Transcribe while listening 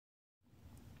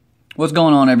What's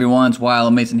going on, everyone? It's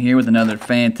Wild Mason here with another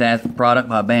fantastic product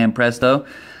by BANPRESTO.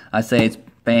 I say it's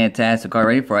fantastic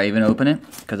already before I even open it,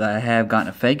 because I have gotten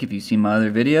a fake if you've seen my other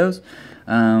videos.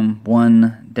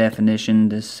 One definition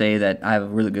to say that I have a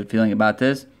really good feeling about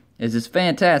this is this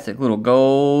fantastic little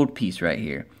gold piece right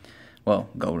here. Well,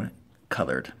 gold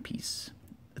colored piece.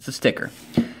 It's a sticker.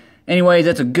 Anyways,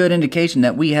 that's a good indication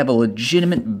that we have a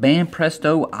legitimate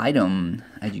BANPRESTO item.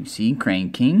 As you can see,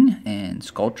 Crane King and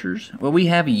sculptures. Well, we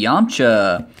have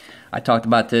Yamcha. I talked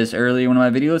about this earlier in one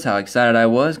of my videos, how excited I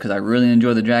was, because I really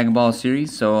enjoy the Dragon Ball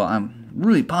series. So I'm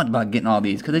really pumped about getting all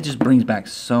these, because it just brings back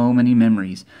so many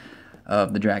memories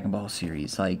of the Dragon Ball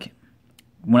series. Like,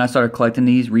 when I started collecting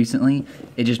these recently,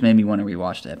 it just made me want to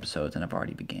rewatch the episodes, and I've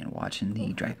already began watching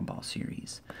the Dragon Ball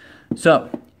series. So,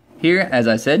 here, as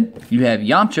I said, you have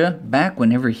Yamcha back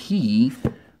whenever he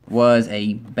was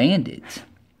a bandit.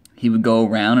 He would go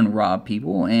around and rob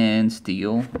people and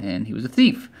steal, and he was a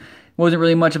thief. Wasn't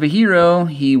really much of a hero.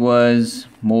 He was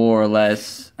more or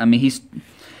less, I mean,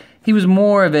 he was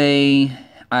more of a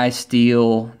I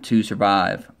steal to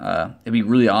survive. It'd be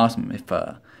really awesome if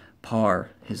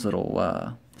Par, his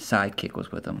little sidekick,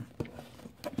 was with him.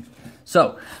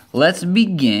 So, let's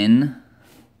begin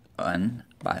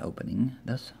by opening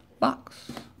this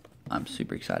box. I'm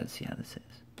super excited to see how this is.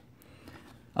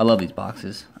 I love these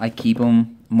boxes. I keep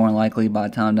them. More than likely, by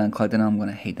the time I'm done collecting them, I'm going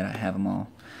to hate that I have them all.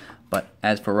 But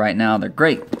as for right now, they're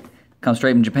great. Come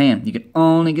straight from Japan. You can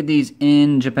only get these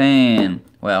in Japan.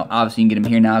 Well, obviously you can get them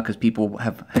here now because people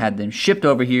have had them shipped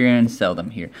over here and sell them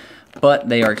here. But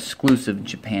they are exclusive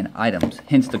Japan items.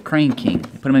 Hence the Crane King.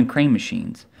 They put them in crane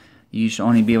machines. You should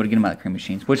only be able to get them out of crane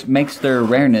machines, which makes their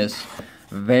rareness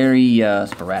very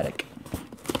sporadic.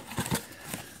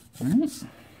 Alright.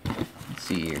 Let's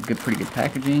see here. Pretty good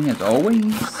packaging as always.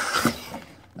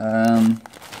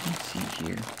 Let's see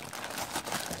here.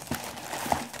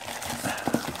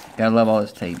 Gotta love all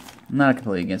this tape. I'm not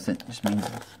completely against it. It just means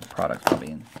the product's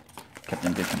probably kept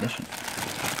in good condition.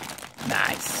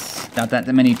 Nice. Not that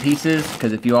many pieces,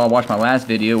 because if you all watched my last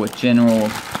video with General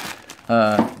 /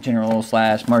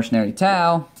 Mercenary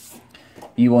Tao,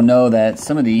 you will know that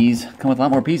some of these come with a lot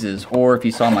more pieces. Or if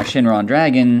you saw my Shinron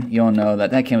Dragon, you'll know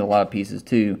that that came with a lot of pieces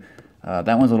too.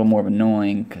 That one's a little more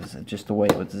annoying because of just the way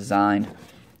it was designed.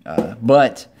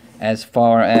 But as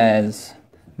far as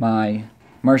my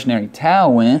Mercenary Tao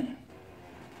went,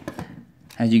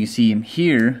 as you can see him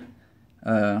here,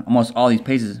 almost all these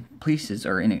pieces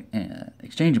are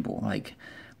exchangeable. Like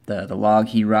the log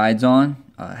he rides on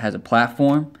has a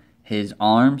platform. His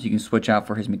arms, you can switch out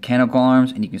for his mechanical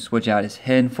arms, and you can switch out his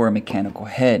head for a mechanical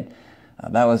head.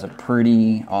 That was a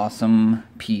pretty awesome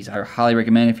piece. I highly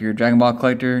recommend if you're a Dragon Ball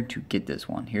collector to get this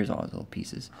one. Here's all his little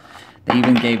pieces. They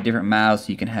even gave different mouths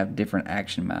so you can have different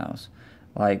action mouths.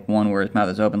 Like one where his mouth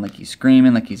is open like he's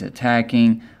screaming, like he's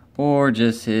attacking, or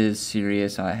just his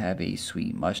serious, I have a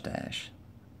sweet mustache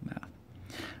mouth.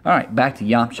 Alright, back to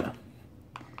Yamcha.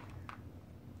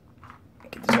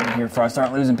 Get this over here before I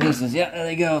start losing pieces. Yeah, there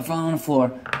they go, falling on the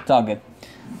floor. It's all good.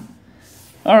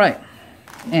 Alright.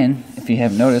 And if you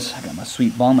haven't noticed, I got my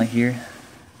sweet Bulma here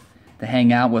to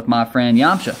hang out with my friend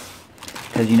Yamcha.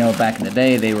 Because, you know, back in the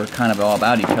day, they were kind of all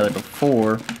about each other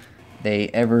before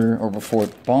before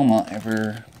Bulma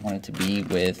ever wanted to be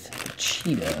with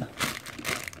Cheetah.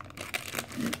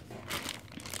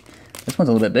 This one's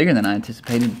a little bit bigger than I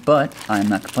anticipated, but I'm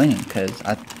not complaining because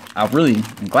I really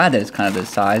am glad that it's kind of this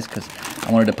size, because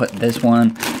I wanted to put this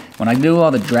one. When I do all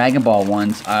the Dragon Ball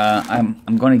ones,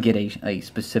 I'm going to get a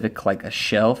specific, like a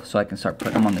shelf, so I can start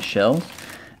putting them on the shelves.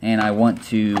 And I want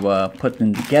to put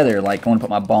them together. Like I want to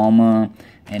put my Bulma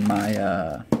and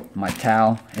my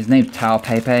Tao. His name's Tao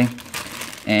Pepe.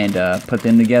 And put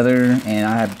them together. And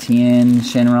I have Tien,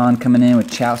 Shenron coming in with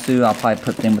Chaozu. I'll probably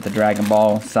put them with the Dragon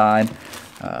Ball side.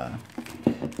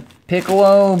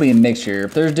 Piccolo will be a mixture.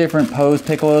 If there's different pose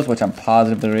Piccolos, which I'm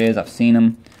positive there is, I've seen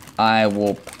them, I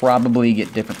will probably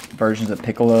get different versions of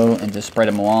Piccolo and just spread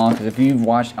them along. Because if you've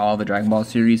watched all the Dragon Ball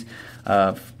series,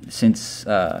 since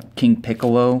King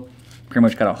Piccolo pretty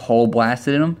much got a hole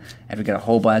blasted in him, after he got a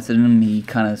hole blasted in him, he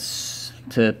kind of,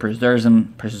 to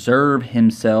preserve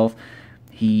himself,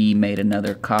 he made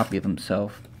another copy of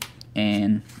himself,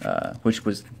 and which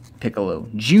was Piccolo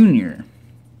Jr.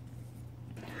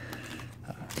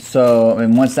 So,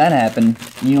 and once that happened,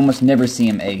 you almost never see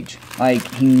him age. Like,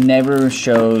 he never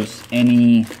shows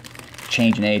any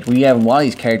change in age. We have a lot of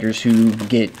these characters who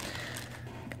get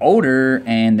older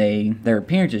and their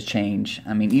appearances change.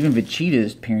 I mean, even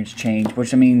Vegeta's appearance changed,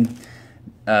 which, I mean,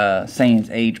 Saiyans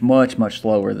age much, much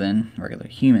slower than regular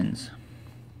humans.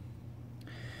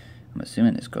 I'm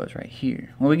assuming this goes right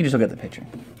here. Well, we can just look at the picture.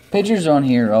 Pictures on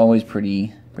here are always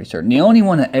pretty Pretty certain. The only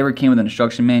one that ever came with an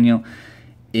instruction manual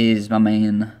is my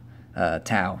man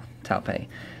Tao Pei,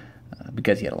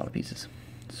 because he had a lot of pieces.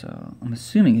 So I'm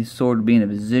assuming his sword would be in a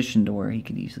position to where he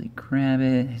could easily grab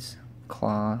it. His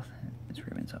cloth, his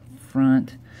ribbons up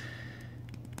front.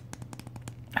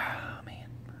 Oh man!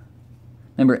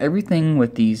 Remember, everything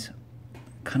with these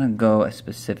kind of go a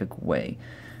specific way.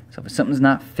 So if something's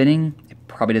not fitting, it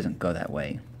probably doesn't go that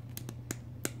way.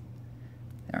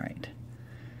 All right.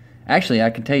 Actually, I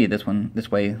can tell you this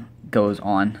way goes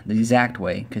on the exact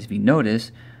way, because if you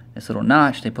notice this little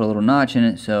notch, they put a little notch in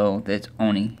it so that it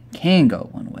only can go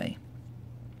one way.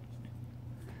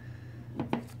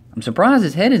 I'm surprised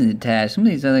his head isn't detached. Some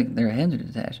of these, I think their heads are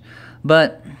detached,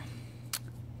 but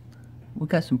we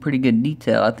got some pretty good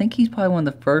detail. I think he's probably one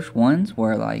of the first ones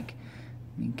where, like,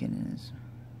 let me get in his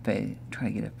face, try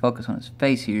to get a focus on his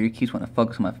face here. He keeps wanting to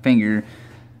focus on my finger.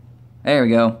 There we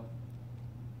go.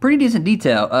 Pretty decent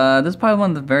detail. This is probably one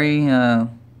of the very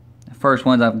first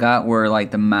ones I've got where,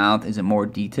 like, the mouth isn't more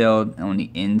detailed on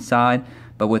the inside,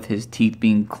 but with his teeth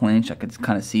being clenched, I could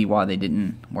kind of see why they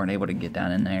weren't able to get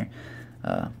down in there.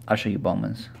 I'll show you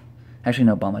Bulma's. Actually,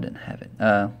 no, Bulma didn't have it.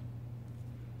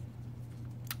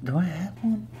 Do I have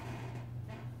one?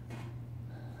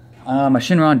 My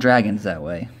Shinron Dragon's that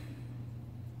way.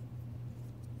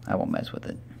 I won't mess with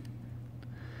it.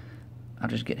 I'll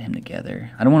just get him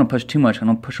together. I don't want to push too much. I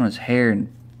don't push on his hair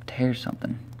and tear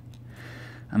something.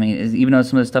 I mean, even though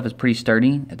some of this stuff is pretty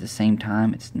sturdy, at the same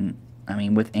time, it's. I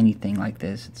mean, with anything like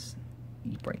this,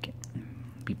 you break it.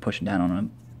 Be pushing down on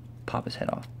him, pop his head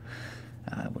off.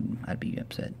 I'd be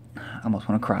upset. I almost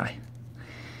want to cry.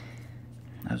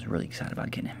 I was really excited about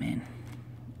getting him in.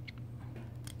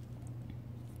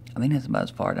 I think that's about as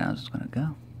far down as it's going to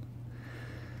go.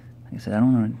 Like I said, I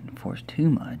don't want to force too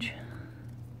much.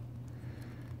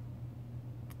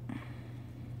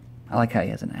 I like how he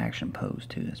has an action pose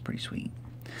too. That's pretty sweet.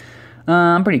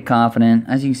 I'm pretty confident.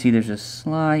 As you can see, there's a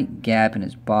slight gap in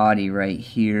his body right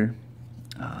here.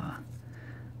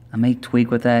 I may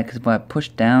tweak with that because if I push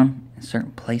down in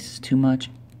certain places too much,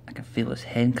 I can feel his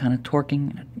head kind of torquing.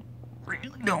 And I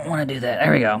really don't want to do that.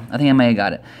 There we go. I think I may have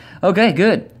got it. Okay,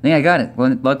 good. I think I got it.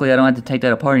 Well, luckily I don't have to take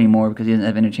that apart anymore because he doesn't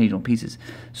have interchangeable pieces.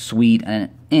 Sweet. And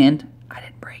I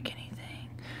didn't break anything.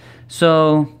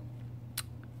 So,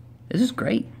 this is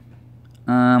great.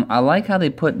 I like how they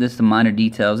put the minor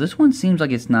details. This one seems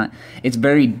like it's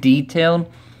very detailed,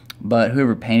 but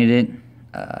whoever painted it,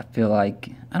 I feel like,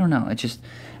 I don't know, it's just,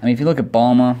 I mean, if you look at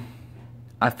Bulma,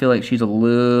 I feel like she's a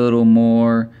little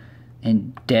more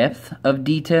in depth of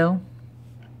detail.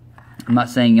 I'm not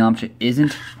saying Yamcha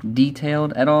isn't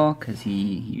detailed at all, because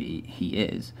he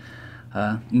is.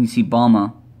 You can see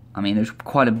Bulma, I mean, there's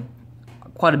quite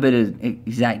a bit of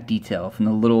exact detail from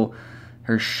the little,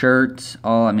 her shirts,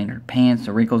 her pants,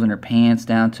 the wrinkles in her pants,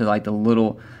 down to like the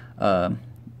little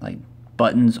like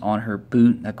buttons on her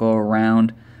boot that go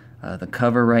around the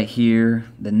cover right here,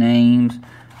 the names.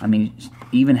 I mean,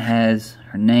 even has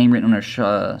her name written on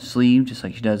her sleeve, just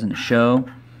like she does in the show.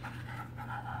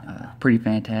 Pretty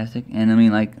fantastic. And I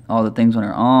mean, like, all the things on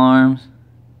her arms.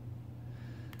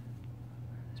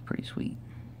 It's pretty sweet.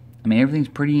 I mean, everything's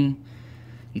pretty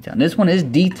detailed. This one is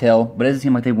detailed, but it doesn't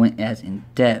seem like they went as in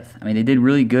depth. I mean, they did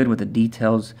really good with the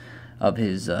details of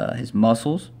his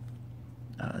muscles.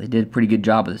 They did a pretty good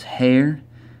job with his hair.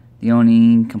 The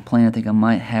only complaint I think I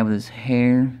might have with his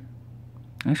hair,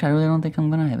 actually, I really don't think I'm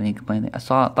gonna have any complaint. I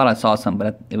thought I saw something, but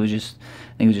I think it was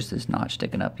just this notch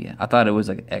sticking up. Yeah, I thought it was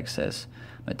like excess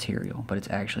material, but it's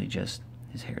actually just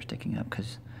his hair sticking up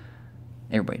because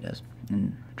everybody does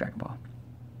in Dragon Ball.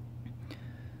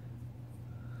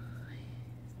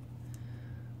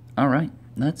 Alright,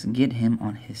 let's get him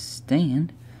on his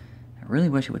stand. I really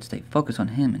wish it would stay focused on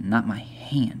him and not my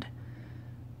hand.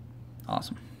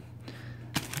 Awesome.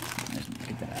 Let's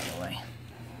get that out of the way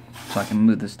so I can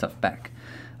move this stuff back.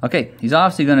 Okay, he's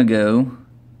obviously going to go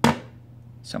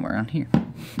somewhere around here.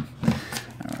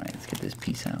 Alright, let's get this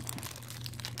piece out.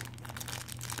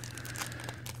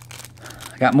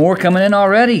 I got more coming in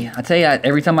already. I tell you,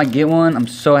 every time I get one, I'm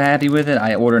so happy with it,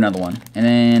 I order another one. And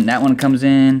then that one comes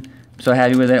in, I'm so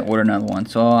happy with it, order another one.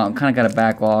 So I've kind of got a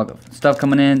backlog of stuff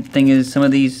coming in. Thing is, some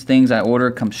of these things I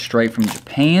order come straight from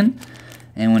Japan.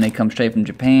 And when they come straight from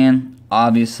Japan,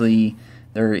 obviously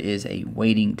there is a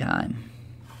waiting time.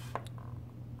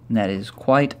 And that is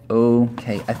quite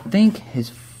okay. I think his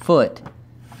foot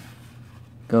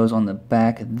goes on the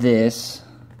back of this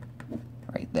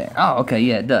right there. Oh, okay,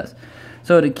 yeah, it does.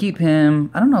 So to keep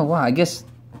him, I don't know why, I guess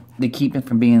to keep him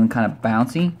from being kind of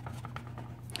bouncy,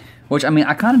 which, I mean,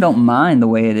 I kind of don't mind the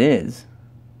way it is.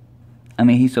 I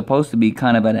mean, he's supposed to be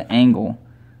kind of at an angle.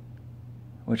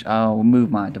 which I'll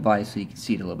move my device so you can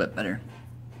see it a little bit better.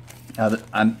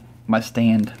 My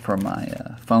stand for my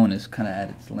phone is kind of at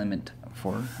its limit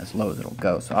for as low as it'll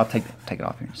go, so I'll take it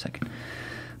off here in a second.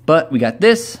 But we got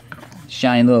this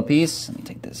shiny little piece. Let me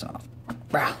take this off.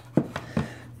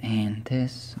 And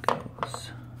this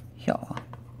goes here,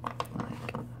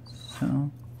 like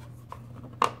so.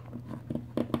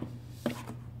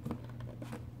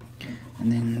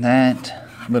 And then that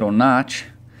little notch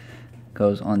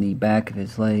goes on the back of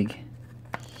his leg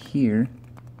here.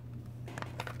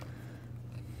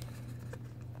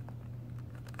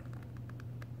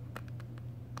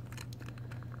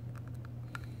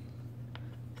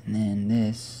 And then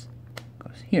this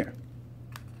goes here.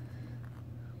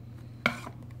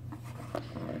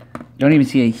 Don't even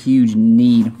see a huge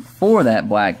need for that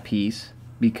black piece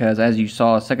because, as you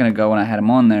saw a second ago when I had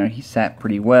him on there, he sat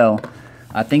pretty well.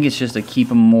 I think it's just to keep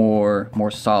him more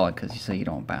solid because so you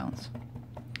don't bounce.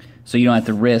 So you don't have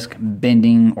to risk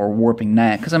bending or warping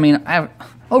that. Because I mean,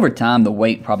 over time the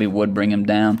weight probably would bring him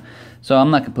down. So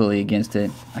I'm not completely against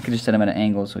it. I could just set him at an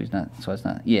angle so he's not. So it's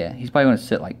not. Yeah, he's probably going to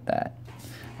sit like that.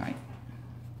 All right.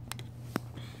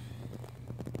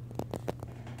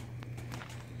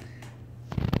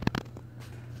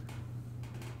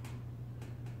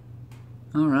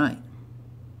 All right.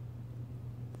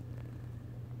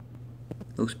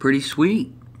 Looks pretty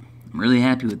sweet. I'm really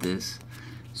happy with this.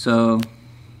 So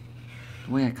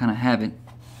the way I kind of have it,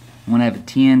 I'm gonna have a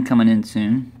 10 coming in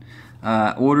soon.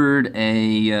 Ordered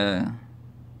a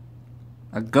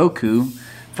Goku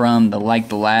from the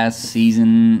last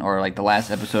season or like the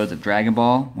last episodes of Dragon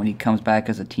Ball when he comes back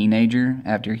as a teenager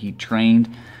after he trained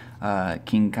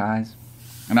King Kai's.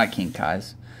 Or not King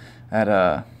Kai's. At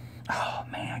oh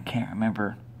man, I can't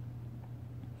remember.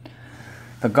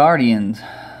 The Guardians,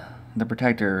 the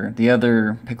Protector, the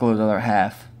other Piccolo's other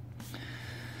half.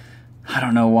 I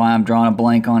don't know why I'm drawing a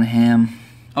blank on him.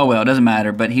 Oh well, it doesn't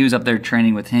matter. But he was up there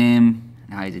training with him.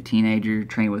 Now he's a teenager,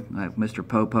 training with Mr.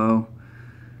 Popo.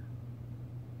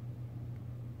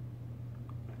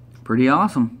 Pretty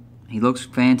awesome. He looks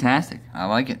fantastic. I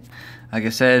like it. Like I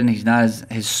said, he's not as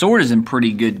his sword is in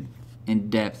pretty good in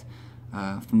depth.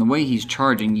 From the way he's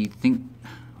charging, you'd think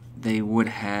they would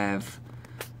have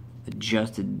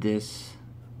adjusted this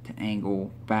to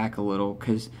angle back a little,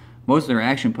 because most of their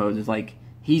action poses, like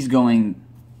he's going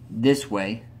this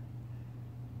way.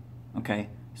 Okay,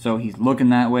 so he's looking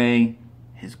that way.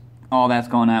 All that's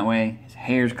going that way. His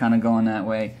hair's kind of going that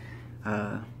way.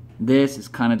 This is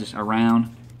kind of just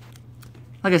around.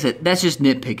 Like I said, that's just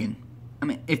nitpicking. I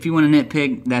mean, if you want to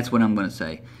nitpick, that's what I'm going to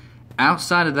say.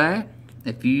 Outside of that,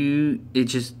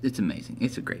 it's amazing.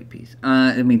 It's a great piece.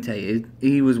 Let me tell you,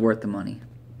 he was worth the money.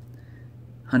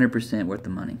 100% worth the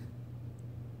money.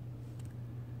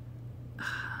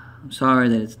 I'm sorry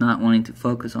that it's not wanting to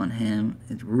focus on him.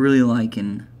 It's really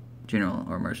liking General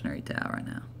or Mercenary Tao right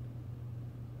now.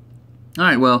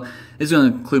 Alright, well, this is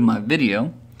going to conclude my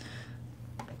video.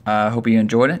 I hope you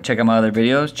enjoyed it. Check out my other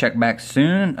videos. Check back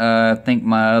soon. I think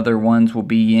my other ones will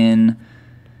be in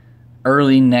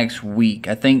early next week.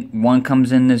 I think one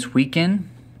comes in this weekend,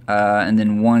 and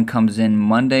then one comes in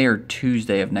Monday or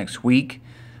Tuesday of next week.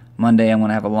 Monday I'm going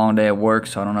to have a long day at work,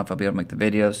 so I don't know if I'll be able to make the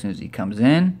video as soon as he comes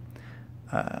in.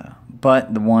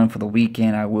 But the one for the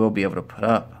weekend I will be able to put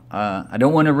up. I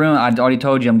don't want to ruin, I already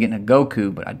told you I'm getting a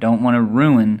Goku, but I don't want to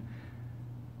ruin,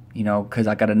 you know, because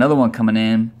I got another one coming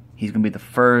in. He's going to be the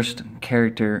first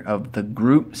character of the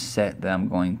group set that I'm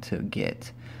going to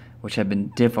get, which have been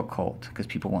difficult because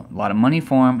people want a lot of money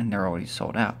for them and they're already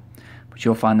sold out. But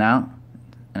you'll find out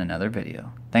in another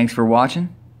video. Thanks for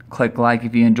watching. Click like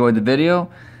if you enjoyed the video.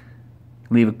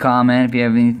 Leave a comment if you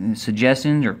have any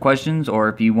suggestions or questions, or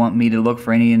if you want me to look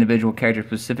for any individual character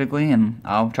specifically, and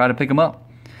I'll try to pick them up.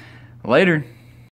 Later.